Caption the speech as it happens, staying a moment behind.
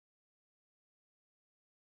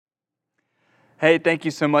Hey, thank you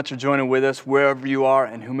so much for joining with us wherever you are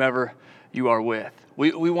and whomever you are with.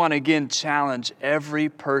 We want to again challenge every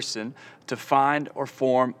person to find or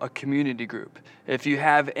form a community group. If you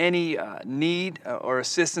have any need or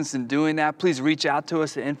assistance in doing that, please reach out to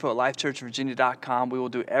us at info@lifechurchvirginia.com. We will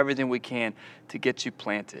do everything we can to get you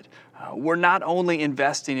planted. We're not only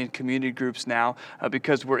investing in community groups now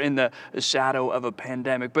because we're in the shadow of a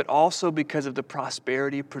pandemic, but also because of the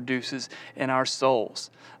prosperity it produces in our souls.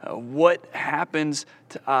 What happens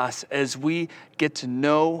to us as we get to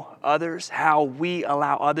know others, how we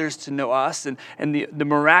allow others to know us, and the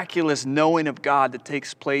miraculous knowing of God that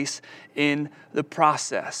takes place in the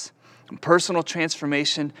process. Personal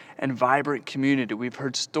transformation and vibrant community. We've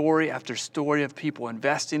heard story after story of people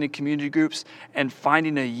investing in community groups and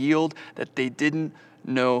finding a yield that they didn't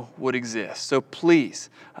know would exist. So please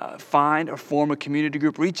find or form a community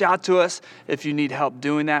group. Reach out to us if you need help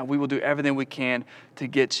doing that. We will do everything we can to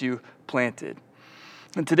get you planted.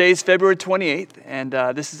 And today's February 28th, and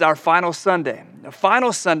this is our final Sunday. The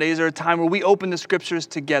final Sundays are a time where we open the scriptures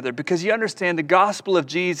together because you understand the gospel of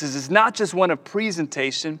Jesus is not just one of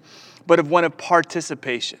presentation, but of one of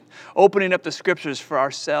participation. Opening up the scriptures for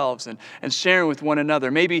ourselves and sharing with one another.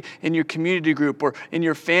 Maybe in your community group or in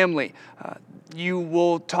your family, you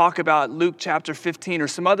will talk about Luke chapter 15 or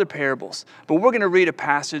some other parables. But we're going to read a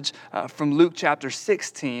passage from Luke chapter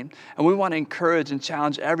 16, and we want to encourage and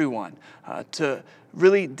challenge everyone to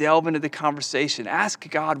really delve into the conversation. Ask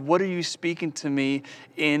God, what are you speaking to me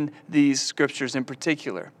in these scriptures in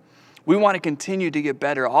particular? We want to continue to get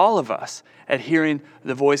better, all of us, at hearing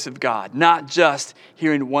the voice of God, not just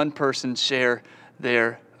hearing one person share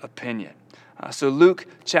their opinion. So Luke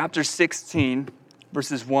chapter 16,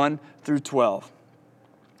 verses 1 through 12.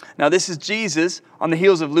 Now this is Jesus on the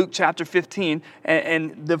heels of Luke chapter 15,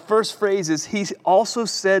 and the first phrase is, he also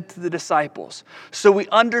said to the disciples. So we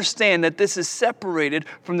understand that this is separated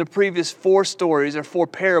from the previous four stories or four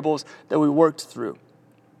parables that we worked through.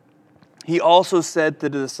 He also said to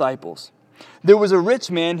the disciples, there was a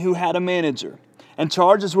rich man who had a manager, and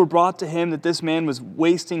charges were brought to him that this man was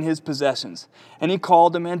wasting his possessions. And he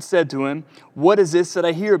called him and said to him, what is this that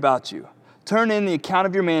I hear about you? Turn in the account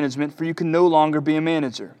of your management, for you can no longer be a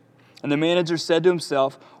manager. And the manager said to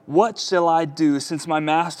himself, what shall I do since my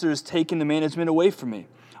master has taken the management away from me?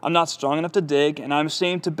 I'm not strong enough to dig, and I'm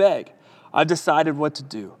ashamed to beg. I've decided what to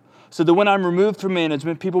do, so that when I'm removed from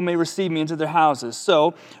management, people may receive me into their houses.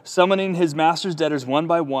 So, summoning his master's debtors one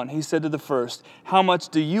by one, he said to the first, how much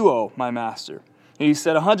do you owe my master? And he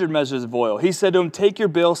said, 100 measures of oil. He said to him, take your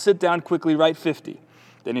bill, sit down quickly, write 50.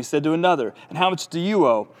 Then he said to another, and how much do you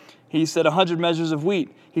owe? He said, 100 measures of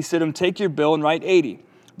wheat. He said to him, take your bill and write 80.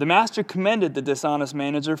 The master commended the dishonest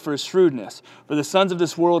manager for his shrewdness. For the sons of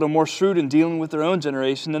this world are more shrewd in dealing with their own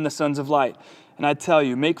generation than the sons of light. And I tell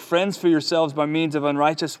you, make friends for yourselves by means of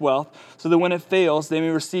unrighteous wealth, so that when it fails, they may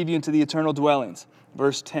receive you into the eternal dwellings.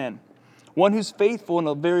 Verse 10. One who's faithful in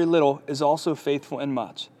a very little is also faithful in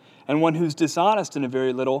much. And one who's dishonest in a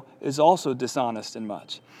very little is also dishonest in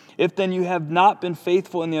much. If then you have not been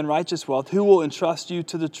faithful in the unrighteous wealth, who will entrust you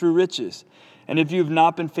to the true riches? And if you have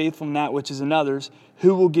not been faithful in that which is another's,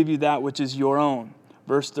 who will give you that which is your own?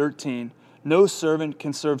 Verse 13. No servant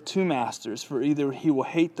can serve two masters, for either he will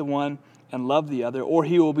hate the one and love the other, or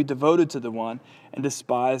he will be devoted to the one and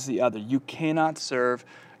despise the other. You cannot serve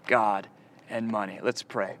God and money. Let's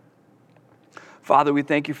pray. Father, we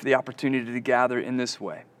thank you for the opportunity to gather in this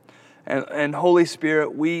way. And Holy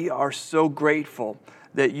Spirit, we are so grateful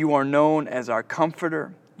that you are known as our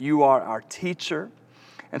comforter. You are our teacher.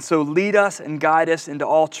 And so lead us and guide us into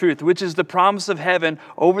all truth, which is the promise of heaven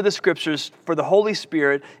over the scriptures for the Holy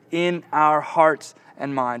Spirit in our hearts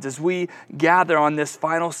and minds as we gather on this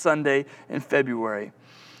final Sunday in February.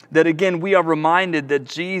 That again, we are reminded that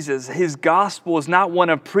Jesus, his gospel is not one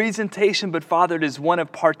of presentation, but Father, it is one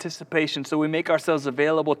of participation. So we make ourselves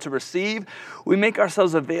available to receive. We make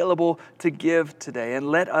ourselves available to give today. And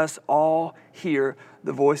let us all hear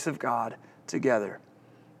the voice of God together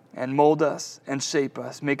and mold us and shape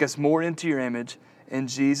us, make us more into your image. In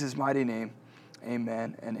Jesus' mighty name,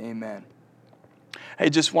 amen and amen. Hey,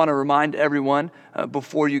 just want to remind everyone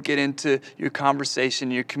before you get into your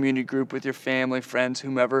conversation, your community group with your family, friends,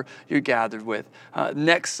 whomever you're gathered with.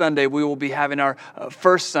 Next Sunday, we will be having our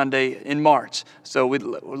first Sunday in March. So we're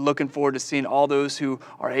looking forward to seeing all those who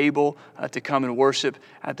are able to come and worship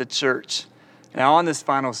at the church. Now, on this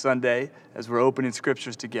final Sunday, as we're opening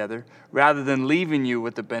scriptures together, rather than leaving you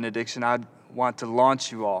with a benediction, I want to launch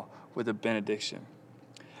you all with a benediction.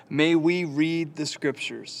 May we read the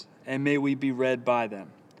scriptures, and may we be read by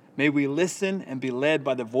them. May we listen and be led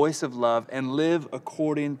by the voice of love and live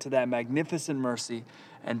according to that magnificent mercy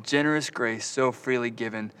and generous grace so freely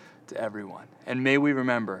given to everyone. And may we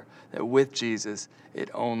remember that with Jesus,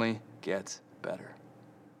 it only gets better.